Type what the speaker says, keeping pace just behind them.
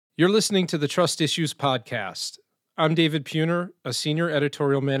You're listening to the Trust Issues Podcast. I'm David Puner, a senior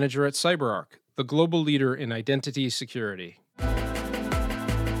editorial manager at CyberArk, the global leader in identity security.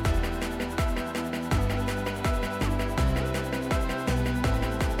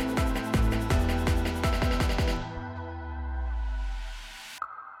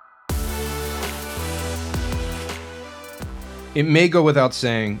 It may go without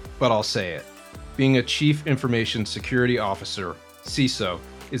saying, but I'll say it. Being a Chief Information Security Officer, CISO,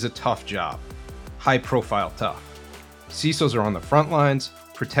 is a tough job. High-profile tough. CISOs are on the front lines,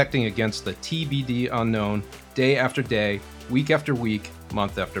 protecting against the TBD unknown, day after day, week after week,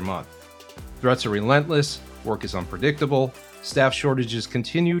 month after month. Threats are relentless, work is unpredictable, staff shortages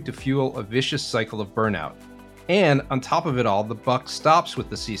continue to fuel a vicious cycle of burnout. And on top of it all, the buck stops with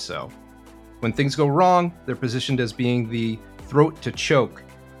the CISO. When things go wrong, they're positioned as being the throat to choke,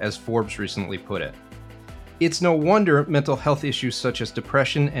 as Forbes recently put it. It's no wonder mental health issues such as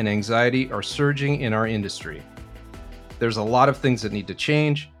depression and anxiety are surging in our industry. There's a lot of things that need to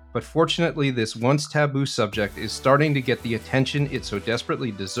change, but fortunately this once taboo subject is starting to get the attention it so desperately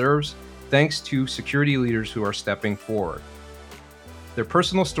deserves, thanks to security leaders who are stepping forward. Their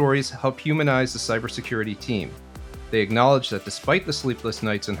personal stories help humanize the cybersecurity team. They acknowledge that despite the sleepless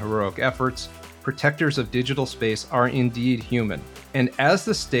nights and heroic efforts, protectors of digital space are indeed human. And as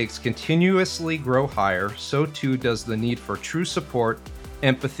the stakes continuously grow higher, so too does the need for true support,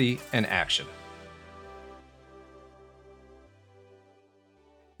 empathy, and action.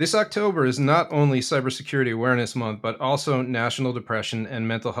 This October is not only Cybersecurity Awareness Month, but also National Depression and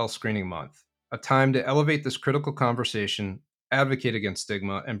Mental Health Screening Month, a time to elevate this critical conversation, advocate against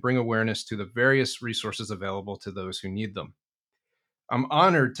stigma, and bring awareness to the various resources available to those who need them. I'm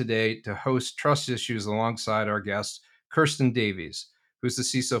honored today to host Trust Issues alongside our guest, Kirsten Davies, who's the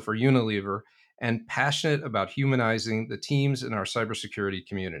CISO for Unilever and passionate about humanizing the teams in our cybersecurity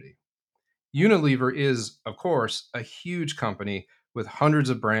community. Unilever is, of course, a huge company with hundreds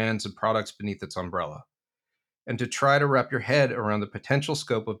of brands and products beneath its umbrella. And to try to wrap your head around the potential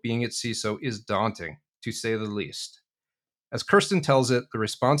scope of being its CISO is daunting, to say the least. As Kirsten tells it, the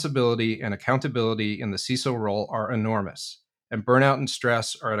responsibility and accountability in the CISO role are enormous, and burnout and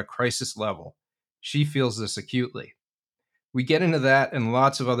stress are at a crisis level. She feels this acutely. We get into that and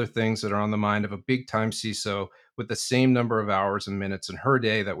lots of other things that are on the mind of a big-time CISO with the same number of hours and minutes in her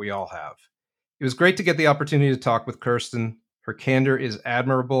day that we all have. It was great to get the opportunity to talk with Kirsten. Her candor is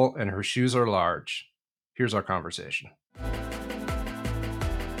admirable and her shoes are large. Here's our conversation.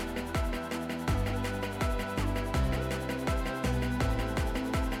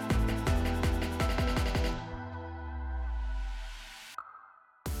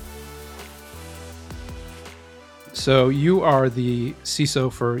 So you are the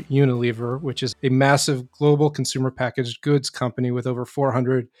CISO for Unilever, which is a massive global consumer packaged goods company with over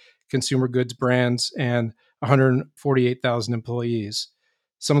 400 consumer goods brands and 148,000 employees.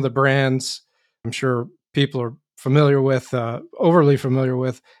 Some of the brands I'm sure people are familiar with, overly familiar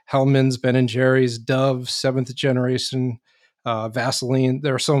with, Hellmann's, Ben & Jerry's, Dove, Seventh Generation, Vaseline.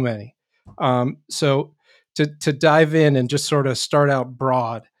 There are so many. So to dive in and just sort of start out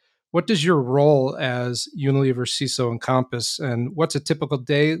broad, what does your role as Unilever CISO encompass, and what's a typical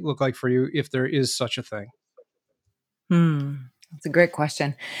day look like for you if there is such a thing? That's a great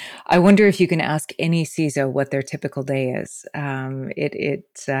question. I wonder if you can ask any CISO what their typical day is. It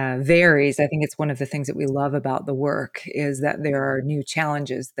varies. I think it's one of the things that we love about the work is that there are new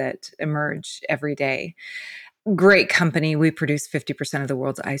challenges that emerge every day. Great company. We produce 50% of the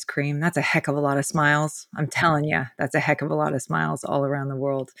world's ice cream. That's a heck of a lot of smiles. I'm telling you, that's a heck of a lot of smiles all around the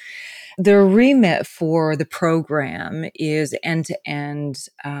world. The remit for the program is end-to-end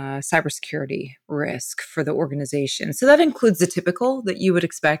cybersecurity risk for the organization. So that includes the typical that you would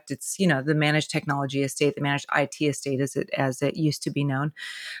expect. It's, the managed technology estate, the managed IT estate as it used to be known.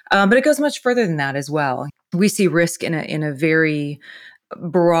 But it goes much further than that as well. We see risk in a very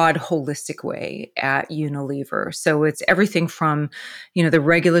broad, holistic way at Unilever. So it's everything from, the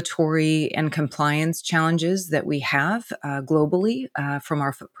regulatory and compliance challenges that we have globally from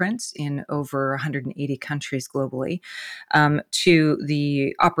our footprints in over 180 countries globally, to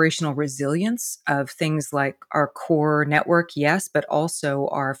the operational resilience of things like our core network, yes, but also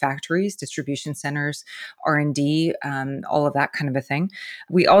our factories, distribution centers, R&D, all of that kind of a thing.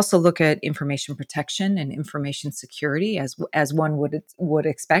 We also look at information protection and information security as one would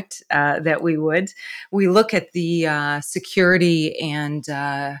expect that we would. We look at the security and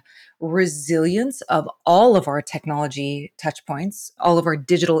resilience of all of our technology touch points, all of our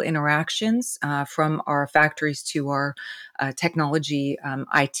digital interactions, from our factories to our technology,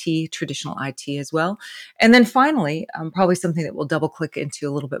 IT, traditional IT as well. And then finally, probably something that we'll double click into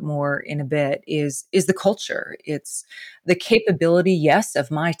a little bit more in a bit is the culture. It's the capability, yes, of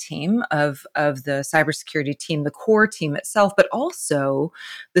my team, of the cybersecurity team, the core team itself, but also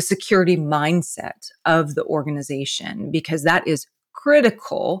the security mindset of the organization, because that is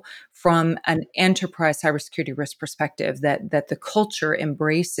critical from an enterprise cybersecurity risk perspective, that the culture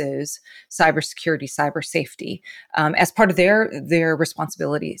embraces cybersecurity, cyber safety, as part of their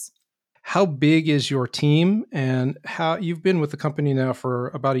responsibilities. How big is your team, and how you've been with the company now for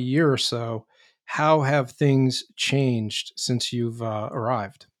about a year or so? How have things changed since you've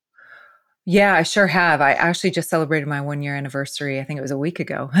arrived? Yeah, I sure have. I actually just celebrated my 1-year anniversary. I think it was a week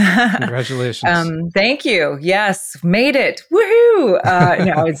ago. Congratulations. Thank you. Yes, made it. Woohoo!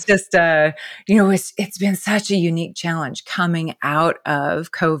 No, it's just, it's been such a unique challenge coming out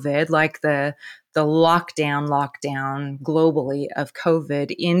of COVID, like the lockdown globally of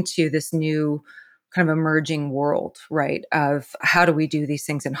COVID into this new kind of emerging world, right? Of how do we do these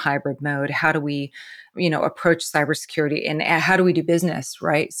things in hybrid mode? How do we, approach cybersecurity, and how do we do business,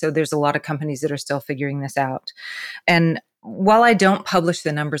 right? So there's a lot of companies that are still figuring this out. And while I don't publish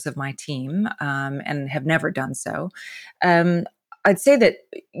the numbers of my team, and have never done so, um, I'd say that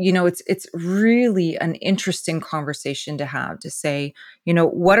it's really an interesting conversation to have, to say,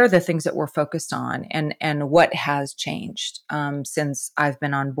 what are the things that we're focused on, and what has changed, since I've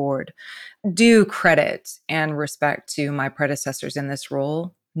been on board. Due credit and respect to my predecessors in this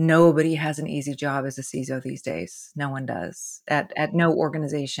role, nobody has an easy job as a CISO these days. No one does. At no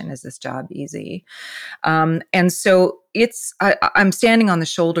organization is this job easy. And so I'm standing on the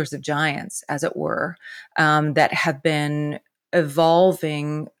shoulders of giants, as it were, that have been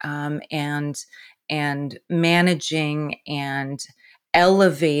evolving, and managing and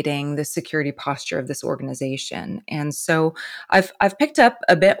elevating the security posture of this organization. And so I've picked up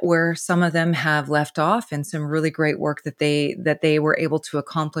a bit where some of them have left off, and some really great work that they were able to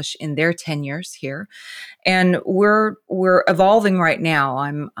accomplish in their tenures here. And we're evolving right now.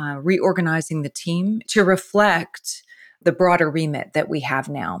 I'm reorganizing the team to reflect the broader remit that we have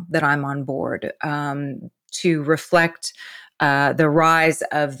now that I'm on board, to reflect the rise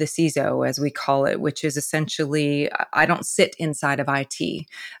of the CISO, as we call it, which is essentially, I don't sit inside of IT.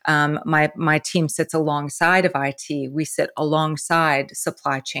 My team sits alongside of IT. We sit alongside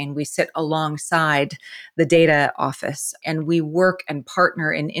supply chain. We sit alongside the data office, and we work and partner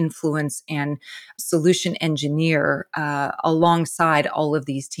and influence and solution engineer, alongside all of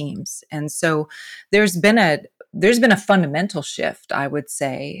these teams. And so there's been a fundamental shift, I would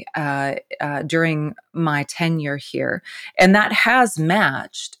say, during my tenure here. And that has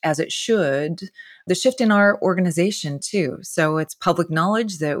matched, as it should, the shift in our organization too. So it's public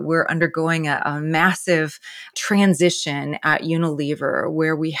knowledge that we're undergoing a massive transition at Unilever,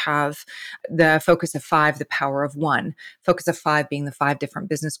 where we have the focus of five, the power of one. Focus of five being the five different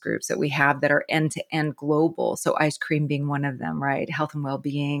business groups that we have that are end-to-end global. So ice cream being one of them, right? Health and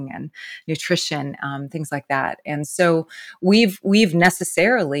well-being and nutrition, things like that. And so we've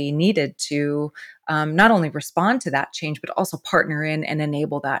necessarily needed to, not only respond to that change, but also partner in and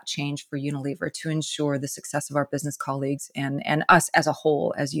enable that change for Unilever to ensure the success of our business colleagues and us as a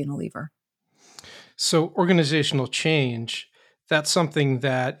whole as Unilever. So, organizational change, that's something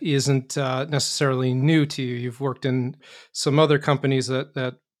that isn't necessarily new to you. You've worked in some other companies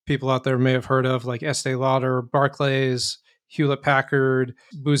that people out there may have heard of, like Estee Lauder, Barclays, Hewlett Packard,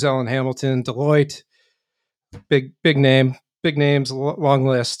 Booz Allen Hamilton, Deloitte. Big name, big names, long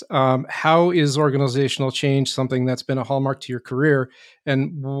list. How is organizational change something that's been a hallmark to your career,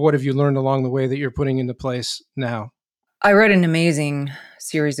 and what have you learned along the way that you're putting into place now? I read an amazing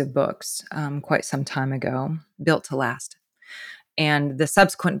series of books, quite some time ago, Built to Last. And the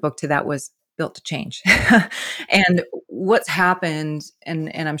subsequent book to that was Built to Change. And what's happened,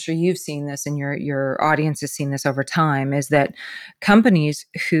 and I'm sure you've seen this and your audience has seen this over time, is that companies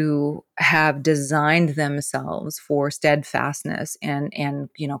who have designed themselves for steadfastness and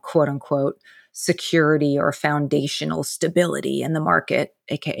quote unquote security or foundational stability in the market,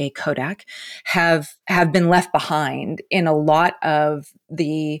 aka Kodak, have been left behind in a lot of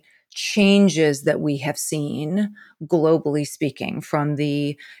the changes that we have seen globally speaking, from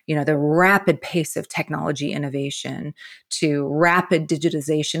the rapid pace of technology innovation to rapid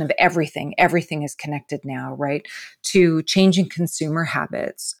digitization of everything. Everything is connected now, right? To changing consumer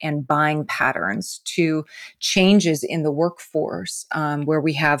habits and buying patterns, to changes in the workforce, where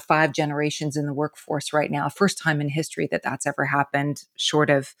we have 5 generations in the workforce right now. First time in history that that's ever happened, short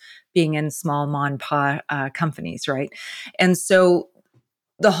of being in small mom and pop companies, right? And so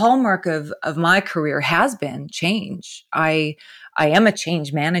the hallmark of my career has been change. I am a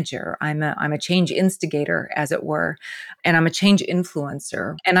change manager. I'm a change instigator, as it were, and I'm a change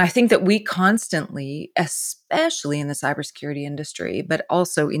influencer. And I think that we constantly, especially in the cybersecurity industry, but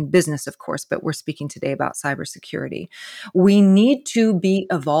also in business, of course, but we're speaking today about cybersecurity, we need to be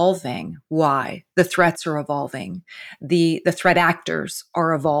evolving. Why? The threats are evolving. The threat actors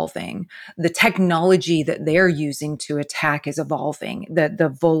are evolving. The technology that they're using to attack is evolving.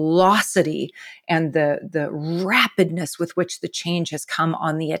 The velocity and the rapidness with which the change has come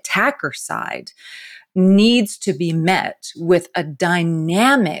on the attacker side needs to be met with a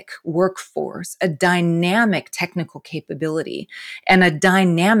dynamic workforce, a dynamic technical capability, and a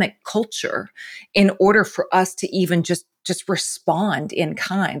dynamic culture in order for us to even just respond in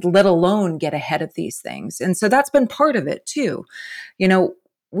kind, let alone get ahead of these things. And so that's been part of it too. You know,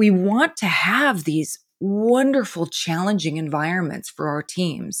 we want to have these wonderful, challenging environments for our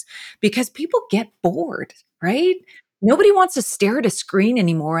teams because people get bored, right? Nobody wants to stare at a screen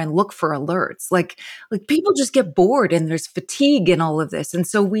anymore and look for alerts. Like people just get bored and there's fatigue in all of this. And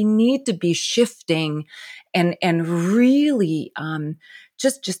so we need to be shifting and really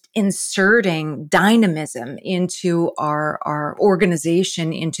just inserting dynamism into our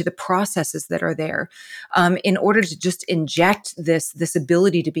organization, into the processes that are there, in order to just inject this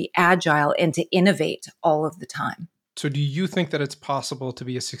ability to be agile and to innovate all of the time. So, do you think that it's possible to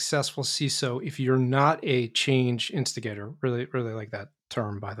be a successful CISO if you're not a change instigator? Really, really like that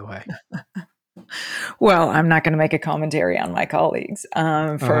term, by the way. Well, I'm not going to make a commentary on my colleagues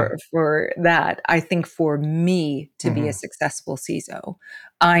Uh-huh. for that. I think for me to be a Hmm. successful CISO,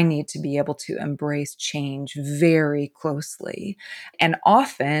 I need to be able to embrace change very closely. And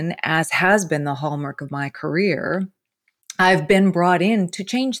often, as has been the hallmark of my career, I've been brought in to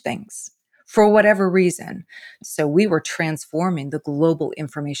change things for whatever reason. So we were transforming the global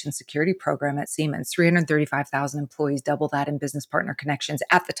information security program at Siemens, 335,000 employees, double that in business partner connections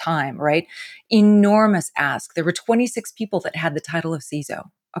at the time, right? Enormous ask. There were 26 people that had the title of CISO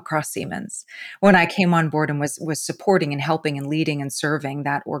across Siemens when I came on board and was supporting and helping and leading and serving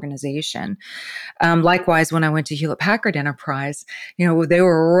that organization. Likewise, when I went to Hewlett Packard Enterprise, they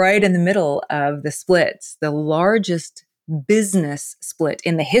were right in the middle of the splits, the largest business split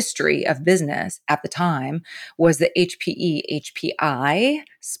in the history of business at the time was the HPE HPI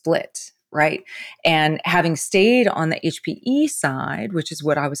split, right? And having stayed on the HPE side, which is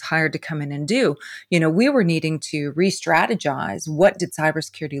what I was hired to come in and do, we were needing to re-strategize what did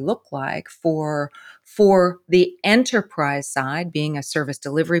cybersecurity look like for the enterprise side, being a service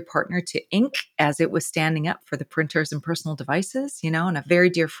delivery partner to Inc. as it was standing up for the printers and personal devices, and a very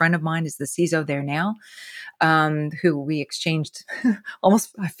dear friend of mine is the CISO there now, who we exchanged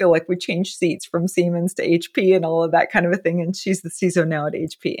almost, I feel like we changed seats from Siemens to HP and all of that kind of a thing. And she's the CISO now at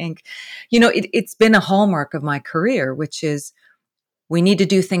HP Inc. It's been a hallmark of my career, which is we need to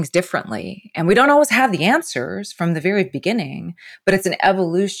do things differently. And we don't always have the answers from the very beginning, but it's an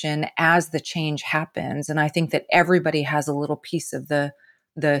evolution as the change happens. And I think that everybody has a little piece of the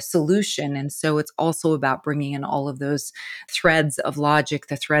solution. And so it's also about bringing in all of those threads of logic,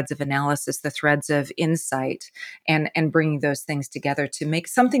 the threads of analysis, the threads of insight, and bringing those things together to make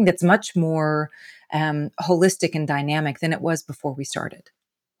something that's much more holistic and dynamic than it was before we started.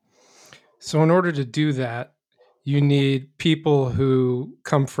 So, in order to do that, you need people who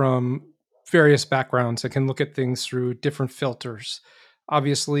come from various backgrounds that can look at things through different filters.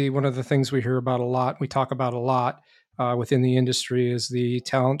 Obviously, one of the things we hear about a lot, we talk about a lot within the industry, is the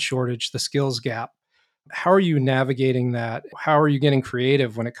talent shortage, the skills gap. How are you navigating that? How are you getting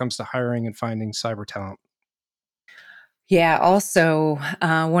creative when it comes to hiring and finding cyber talent? Yeah, also,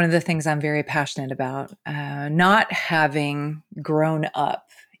 one of the things I'm very passionate about, not having grown up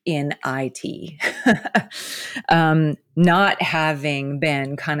in IT, not having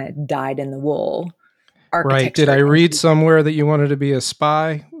been kind of dyed in the wool Right. Did I architecture read engineer. somewhere that you wanted to be a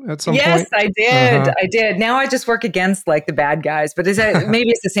spy at some Yes, point? I Uh did. huh. I did. Now I just work against like the bad guys, but maybe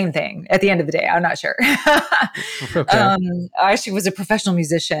it's the same thing at the end of the day. I'm not sure. Okay. I actually was a professional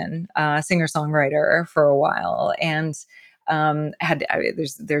musician, singer songwriter for a while, and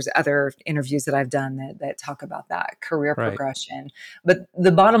There's other interviews that I've done that talk about that career Right. progression. But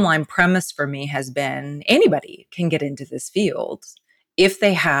the bottom line premise for me has been anybody can get into this field if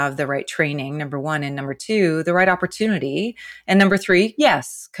they have the right training, number one, and number two, the right opportunity. And number three,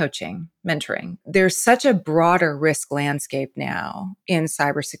 yes, coaching, mentoring. There's such a broader risk landscape now in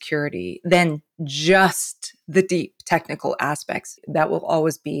cybersecurity than just the deep technical aspects. That will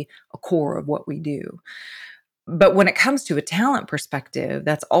always be a core of what we do. But when it comes to a talent perspective,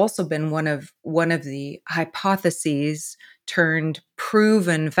 that's also been one of the hypotheses turned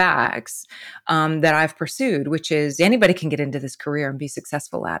proven facts that I've pursued, which is anybody can get into this career and be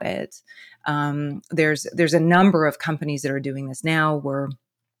successful at it. There's a number of companies that are doing this now. We're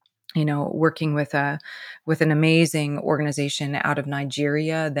working with an amazing organization out of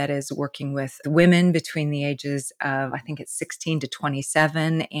Nigeria that is working with women between the ages of, I think it's 16 to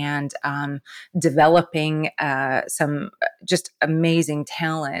 27, and developing some just amazing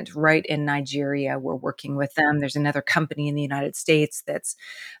talent right in Nigeria. We're working with them. There's another company in the United States that's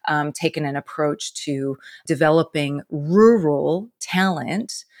taken an approach to developing rural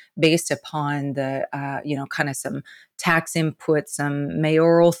talent based upon the kind of some tax input, some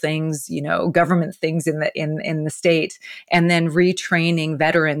mayoral things, government things in the state, and then retraining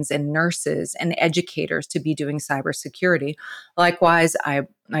veterans and nurses and educators to be doing cybersecurity. Likewise, I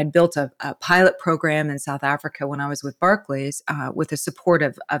built a pilot program in South Africa when I was with Barclays, with the support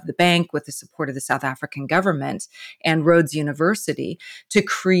of the bank, with the support of the South African government and Rhodes University, to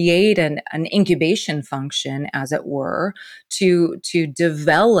create an incubation function, as it were, to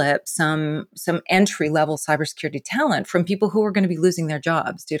develop some entry level cybersecurity talent from people who are going to be losing their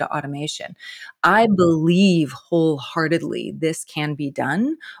jobs due to automation. I believe wholeheartedly this can be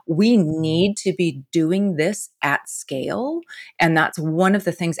done. We need to be doing this at scale. And that's one of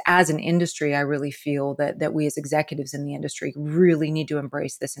the things as an industry, I really feel that we as executives in the industry really need to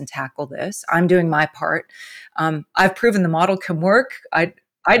embrace this and tackle this. I'm doing my part. I've proven the model can work. I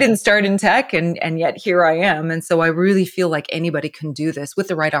didn't start in tech, and yet here I am. And so I really feel like anybody can do this with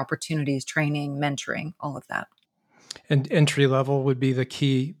the right opportunities, training, mentoring, all of that. And entry level would be the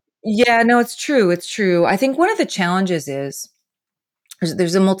key. Yeah, no, it's true. It's true. I think one of the challenges is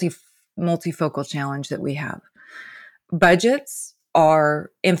there's a multifocal challenge that we have. Budgets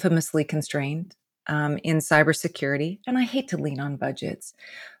are infamously constrained in cybersecurity, and I hate to lean on budgets,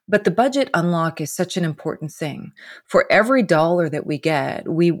 but the budget unlock is such an important thing. For every dollar that we get,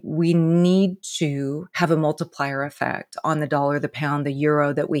 we need to have a multiplier effect on the dollar, the pound, the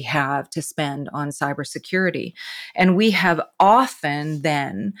euro that we have to spend on cybersecurity. And we have often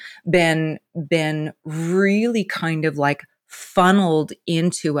then been really kind of like funneled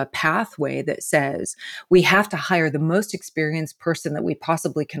into a pathway that says we have to hire the most experienced person that we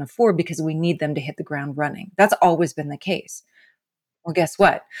possibly can afford because we need them to hit the ground running. That's always been the case. Well, guess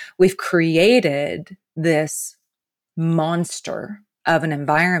what? We've created this monster of an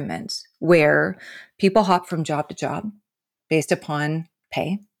environment where people hop from job to job based upon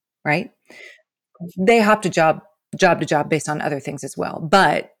pay, right? They hop to job based on other things as well.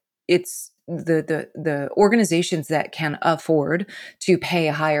 But it's the organizations that can afford to pay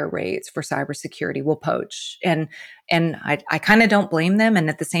higher rates for cybersecurity will poach. And I kind of don't blame them. And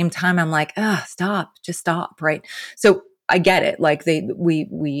at the same time, I'm like, just stop, right? So I get it. Like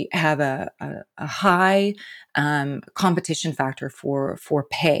we have a high competition factor for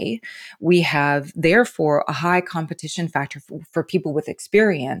pay. We have therefore a high competition factor for people with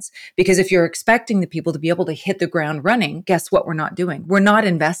experience, because if you're expecting the people to be able to hit the ground running, guess what we're not doing? We're not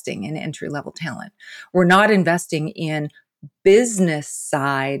investing in entry level talent. We're not investing in business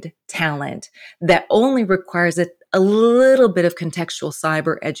side talent that only requires a little bit of contextual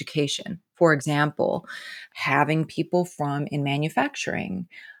cyber education. For example, having people in manufacturing,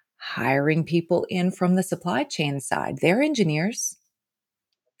 hiring people in from the supply chain side. They're engineers.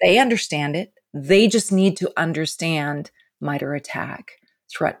 They understand it. They just need to understand MITRE attack,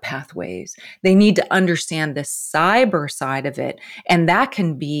 threat pathways. They need to understand the cyber side of it. And that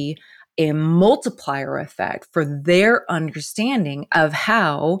can be a multiplier effect for their understanding of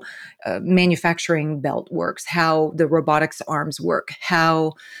how manufacturing belt works, how the robotics arms work,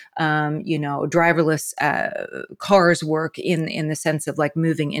 how driverless cars work in the sense of like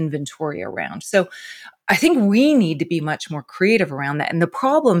moving inventory around. So I think we need to be much more creative around that. And the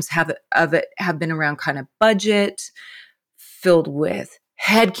problems have been around kind of budget, filled with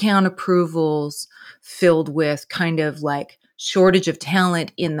headcount approvals, filled with kind of like shortage of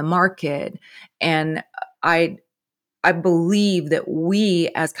talent in the market. And I believe that we,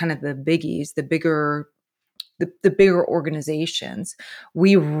 as kind of the biggies, the bigger organizations,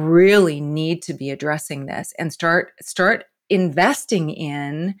 we really need to be addressing this and start investing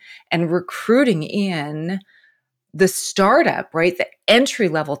in and recruiting in the startup, right? The entry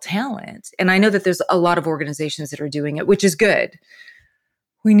level talent. And I know that there's a lot of organizations that are doing it, which is good.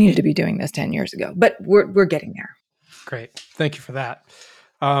 We needed to be doing this 10 years ago, but we're getting there. Great. Thank you for that.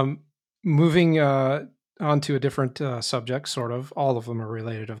 Moving on to a different subject, sort of. All of them are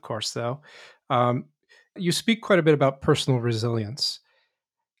related, of course, though. You speak quite a bit about personal resilience.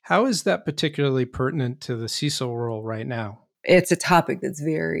 How is that particularly pertinent to the CISO role right now? It's a topic that's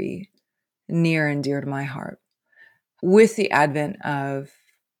very near and dear to my heart. With the advent of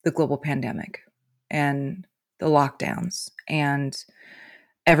the global pandemic and the lockdowns and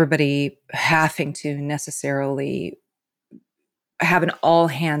everybody having to necessarily have an all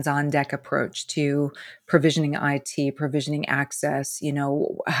hands on deck approach to provisioning IT, provisioning access,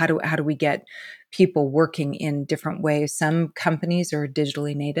 how do we get people working in different ways? Some companies are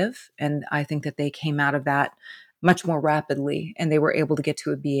digitally native, and I think that they came out of that much more rapidly, and they were able to get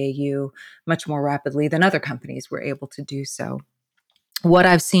to a BAU much more rapidly than other companies were able to do so. What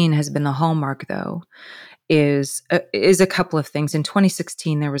I've seen has been the hallmark, though, is a couple of things. In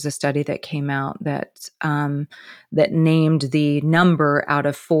 2016, there was a study that came out that named the number out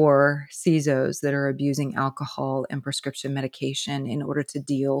of 4 CISOs that are abusing alcohol and prescription medication in order to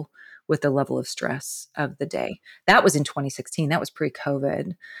deal with the level of stress of the day. That was in 2016. That was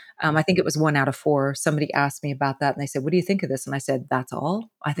pre-COVID. I think it was 1 out of 4. Somebody asked me about that, and they said, "What do you think of this?" And I said, "That's all.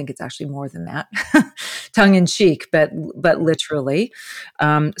 I think it's actually more than that." Tongue in cheek, but literally.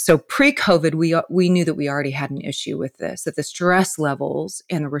 So pre-COVID, we knew that we already had an issue with this, that the stress levels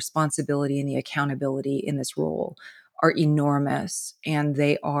and the responsibility and the accountability in this role are enormous, and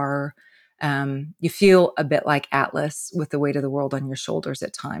they are. You feel a bit like Atlas with the weight of the world on your shoulders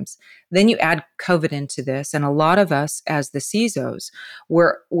at times. Then you add COVID into this, and a lot of us as the CISOs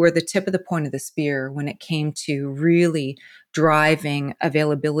were the tip of the point of the spear when it came to really driving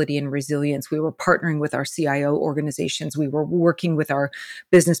availability and resilience. We were partnering with our CIO organizations. We were working with our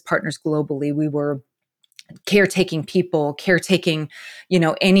business partners globally. We were caretaking people,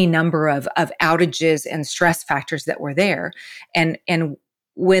 any number of outages and stress factors that were there. And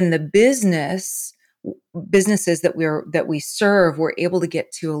when the businesses that we serve were able to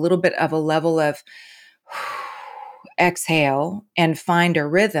get to a little bit of a level of exhale and find a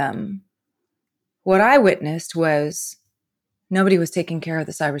rhythm, what I witnessed was nobody was taking care of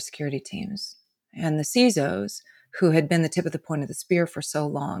the cybersecurity teams. And the CISOs, who had been the tip of the point of the spear for so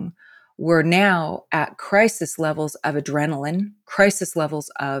long, were now at crisis levels of adrenaline, crisis levels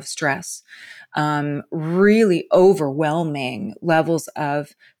of stress, really overwhelming levels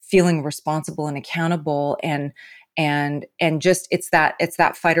of feeling responsible and accountable, and just it's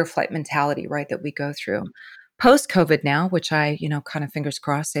that fight or flight mentality, right, that we go through. Post-COVID now, which I, kind of fingers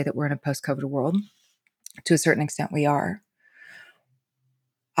crossed, say that we're in a post-COVID world. To a certain extent, we are.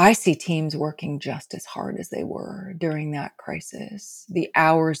 I see teams working just as hard as they were during that crisis. The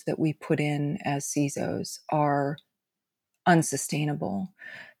hours that we put in as CISOs are unsustainable.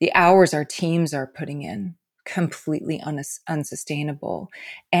 The hours our teams are putting in, completely unsustainable.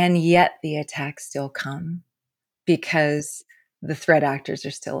 And yet the attacks still come because the threat actors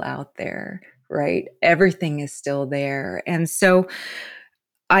are still out there, right? Everything is still there. And so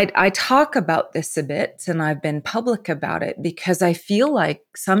I talk about this a bit, and I've been public about it because I feel like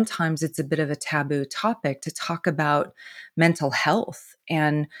sometimes it's a bit of a taboo topic to talk about mental health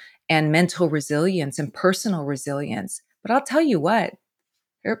and mental resilience and personal resilience. But I'll tell you what,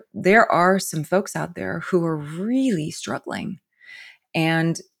 there are some folks out there who are really struggling,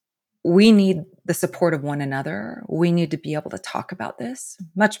 and we need the support of one another. We need to be able to talk about this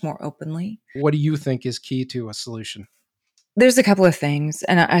much more openly. What do you think is key to a solution? There's a couple of things,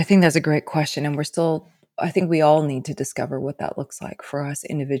 and I think that's a great question, and I think we all need to discover what that looks like for us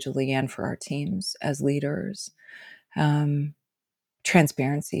individually and for our teams as leaders.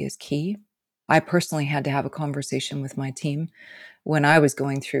 Transparency is key. I personally had to have a conversation with my team when I was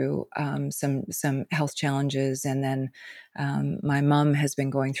going through some health challenges, and then my mom has been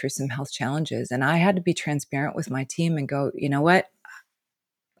going through some health challenges, and I had to be transparent with my team and go, you know what,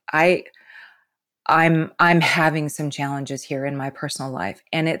 I'm having some challenges here in my personal life,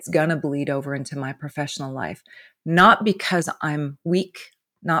 and it's gonna bleed over into my professional life. Not because I'm weak,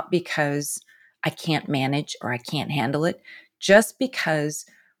 not because I can't manage or I can't handle it, just because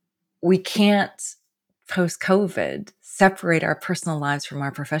we can't, post-COVID, separate our personal lives from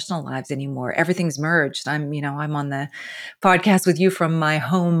our professional lives anymore. Everything's merged. I'm on the podcast with you from my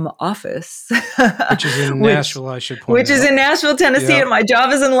home office, Which is in Nashville, I should point which out. is in Nashville, Tennessee, Yep. and my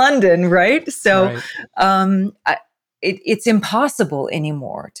job is in London, right? So, Right. um, it's impossible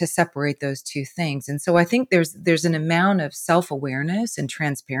anymore to separate those two things. And so I think there's an amount of self-awareness and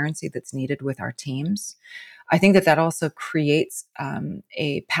transparency that's needed with our teams. I think that also creates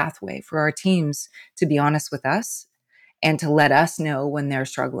a pathway for our teams to be honest with us and to let us know when they're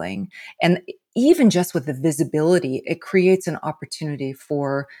struggling. And even just with the visibility, it creates an opportunity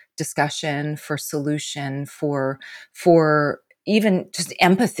for discussion, for solution, for even just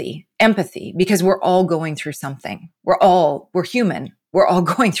empathy, because we're all going through something. We're human. We're all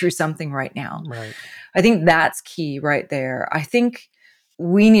going through something right now. Right. I think that's key right there. I think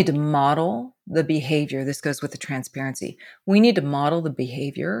we need to model the behavior. This goes with the transparency. We need to model the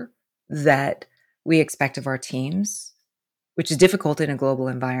behavior that we expect of our teams, which is difficult in a global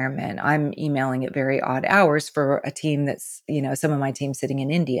environment. I'm emailing at very odd hours for a team that's, some of my team sitting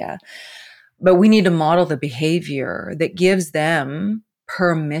in India. But we need to model the behavior that gives them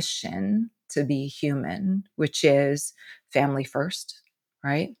permission to be human, which is family first,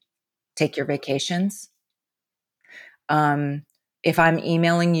 right? Take your vacations. If I'm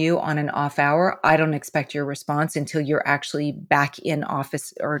emailing you on an off hour, I don't expect your response until you're actually back in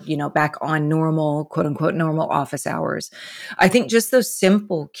office or, back on normal, quote unquote, normal office hours. I think just those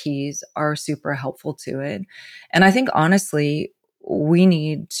simple keys are super helpful to it. And I think honestly, we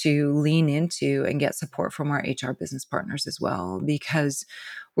need to lean into and get support from our HR business partners as well, because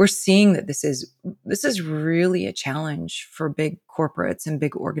we're seeing that this is really a challenge for big corporates and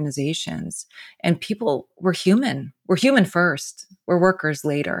big organizations. And people, we're human first. We're workers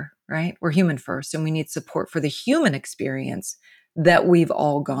later, right? We're human first, and we need support for the human experience that we've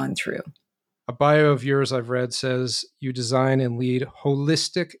all gone through. A bio of yours I've read says you design and lead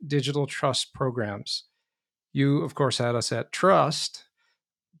holistic digital trust programs. You, of course, had us at trust,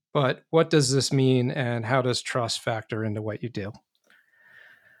 but what does this mean and how does trust factor into what you do?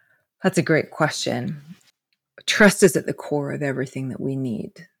 That's a great question. Trust is at the core of everything that we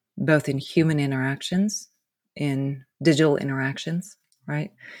need, both in human interactions, in digital interactions,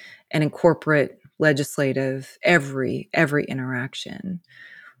 right? And in corporate, legislative, every interaction.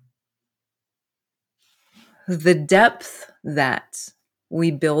 The depth that we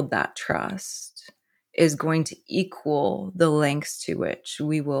build that trust is going to equal the lengths to which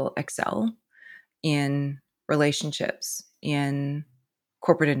we will excel in relationships, in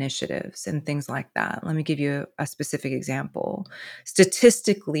corporate initiatives, and things like that. Let me give you a specific example.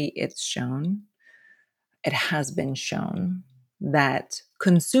 Statistically, it has been shown that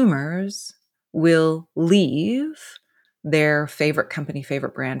consumers will leave their favorite company,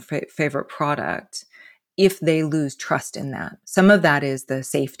 favorite brand, favorite product if they lose trust in that. Some of that is the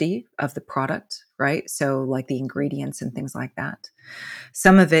safety of the product, right? So like the ingredients and things like that.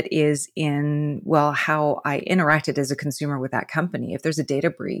 Some of it is in, how I interacted as a consumer with that company. If there's a data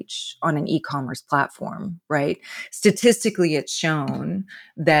breach on an e-commerce platform, right? Statistically, it's shown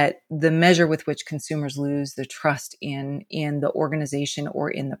that the measure with which consumers lose the trust in the organization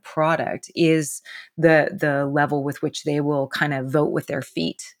or in the product is the level with which they will kind of vote with their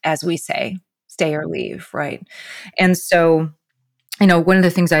feet, as we say, stay or leave, right? And so, one of the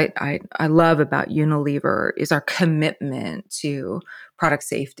things I love about Unilever is our commitment to product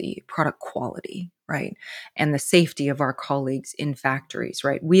safety, product quality, right? And the safety of our colleagues in factories,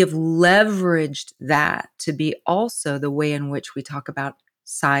 right? We have leveraged that to be also the way in which we talk about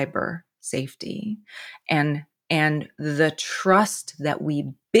cyber safety and the trust that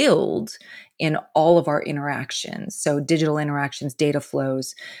we build in all of our interactions. So digital interactions, data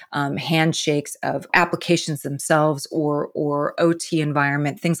flows, handshakes of applications themselves or OT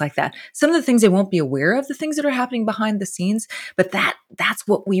environment, things like that. Some of the things they won't be aware of, the things that are happening behind the scenes, but that's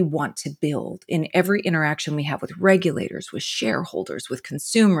what we want to build in every interaction we have with regulators, with shareholders, with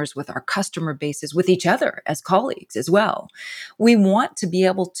consumers, with our customer bases, with each other as colleagues as well. We want to be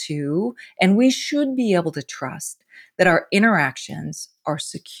able to, and we should be able to trust that our interactions are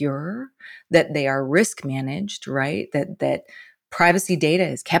secure, that they are risk managed, right? That privacy data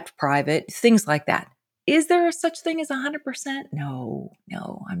is kept private, things like that. Is there a such thing as 100%? No,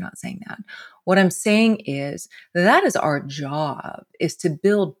 I'm not saying that. What I'm saying is that is our job, is to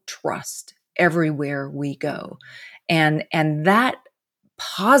build trust everywhere we go. And that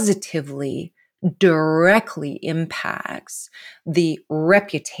positively directly impacts the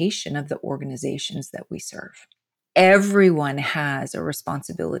reputation of the organizations that we serve. Everyone has a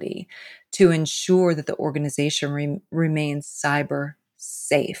responsibility to ensure that the organization remains cyber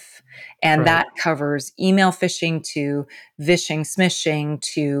safe. And that covers email phishing to vishing, smishing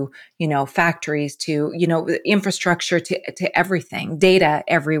to, factories to, infrastructure to everything, data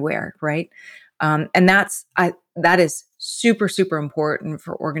everywhere, right? And that is super, super important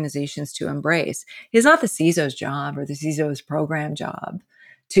for organizations to embrace. It's not the CISO's job or the CISO's program job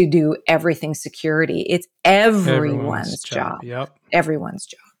to do everything security. It's Everyone's everyone's job. job. Yep, Everyone's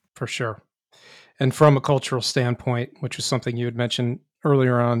job. for sure. And from a cultural standpoint, which is something you had mentioned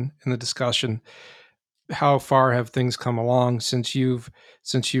earlier on in the discussion, how far have things come along since you've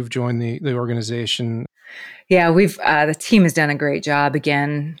joined the organization? Yeah, we've the team has done a great job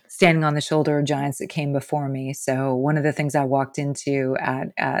again, standing on the shoulder of giants that came before me. So one of the things I walked into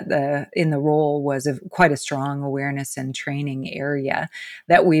in the role was quite a strong awareness and training area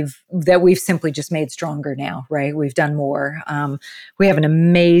that we've simply just made stronger now. Right, we've done more. We have an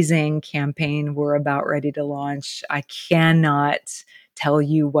amazing campaign we're about ready to launch. I cannot tell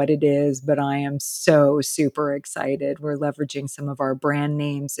you what it is, but I am so super excited. We're leveraging some of our brand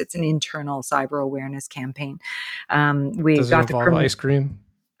names. It's an internal cyber awareness campaign. We Does it got involve ice cream?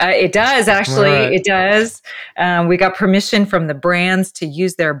 it does actually. Right. It does. We got permission from the brands to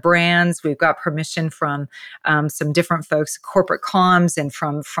use their brands. We've got permission from some different folks, corporate comms, and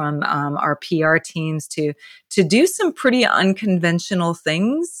from our PR teams to do some pretty unconventional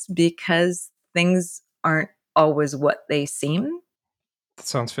things because things aren't always what they seem. That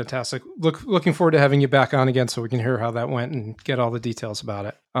sounds fantastic. Looking forward to having you back on again so we can hear how that went and get all the details about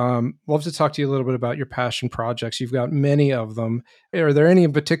it. Love to talk to you a little bit about your passion projects. You've got many of them. Are there any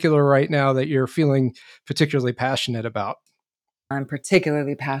in particular right now that you're feeling particularly passionate about? I'm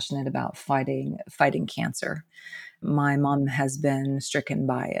particularly passionate about fighting cancer. My mom has been stricken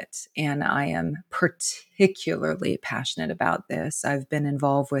by it, and I am particularly passionate about this. I've been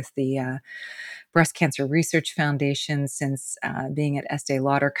involved with the Breast Cancer Research Foundation since being at Estee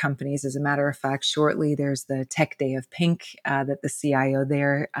Lauder Companies. As a matter of fact, shortly there's the Tech Day of Pink that the CIO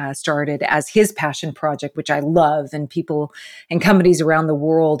there started as his passion project, which I love. And people and companies around the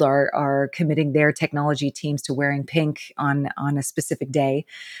world are committing their technology teams to wearing pink on a specific day.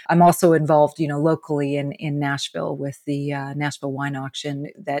 I'm also involved, locally in Nashville with the Nashville Wine Auction.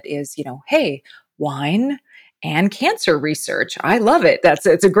 That is, hey, wine and cancer research. I love it.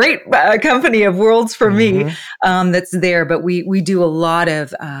 It's a great company of worlds for me that's there. But we do a lot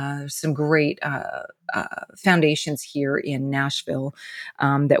of some great foundations here in Nashville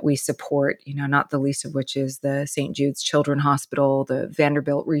that we support. Not the least of which is the St. Jude's Children's Hospital, the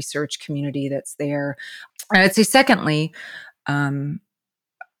Vanderbilt research community that's there. And I'd say, secondly,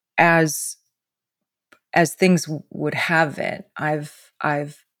 as things would have it,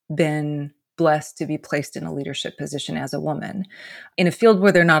 I've been blessed to be placed in a leadership position as a woman in a field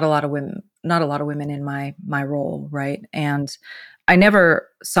where there are not a lot of women in my role, right? And I never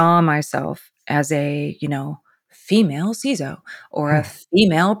saw myself as a, female CISO or a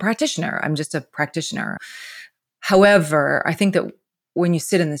female practitioner. I'm just a practitioner. However, I think that when you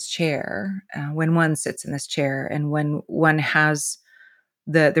sit in this chair, when one sits in this chair, and when one has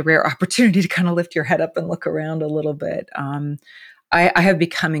the rare opportunity to kind of lift your head up and look around a little bit, I have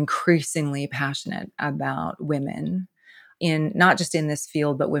become increasingly passionate about women in not just in this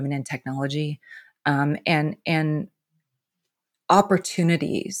field, but women in technology, and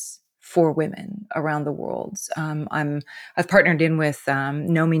opportunities for women around the world. I've partnered in with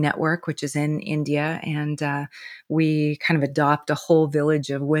Nomi Network, which is in India, and we kind of adopt a whole village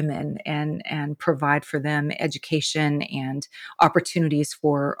of women and provide for them education and opportunities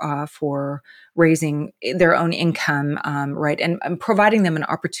for raising their own income, right, and providing them an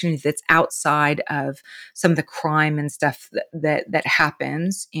opportunity that's outside of some of the crime and stuff that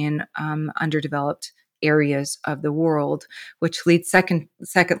happens in underdeveloped areas of the world, which leads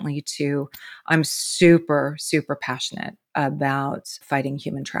secondly to I'm super, super passionate about fighting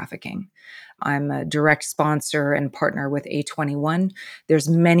human trafficking. I'm a direct sponsor and partner with A21. There's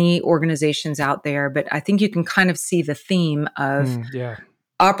many organizations out there, but I think you can kind of see the theme of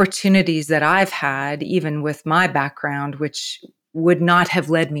opportunities that I've had, even with my background, which would not have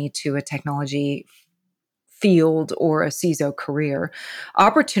led me to a technology field or a CISO career.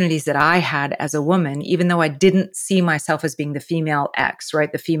 Opportunities that I had as a woman, even though I didn't see myself as being the female X,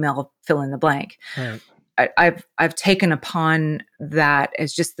 right? The female fill in the blank. Right. I've taken upon that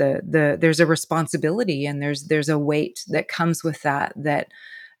as just there's a responsibility and there's a weight that comes with that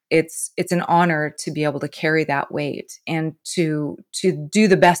it's an honor to be able to carry that weight and to do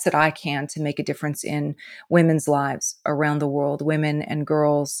the best that I can to make a difference in women's lives around the world, women and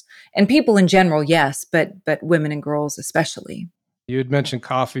girls and people in general, yes, but women and girls especially. You had mentioned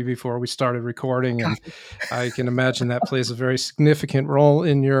coffee before we started recording, and I can imagine that plays a very significant role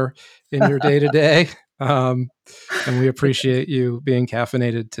in your day to day. And we appreciate you being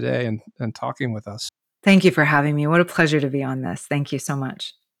caffeinated today and talking with us. Thank you for having me. What a pleasure to be on this. Thank you so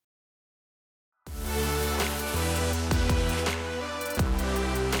much.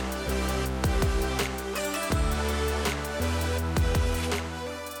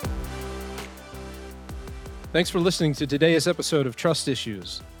 Thanks for listening to today's episode of Trust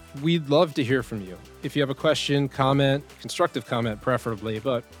Issues. We'd love to hear from you. If you have a question, comment, constructive comment preferably,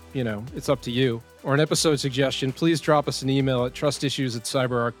 but, it's up to you, or an episode suggestion, please drop us an email at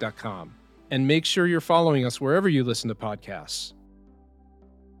trustissues@cyberark.com. And make sure you're following us wherever you listen to podcasts.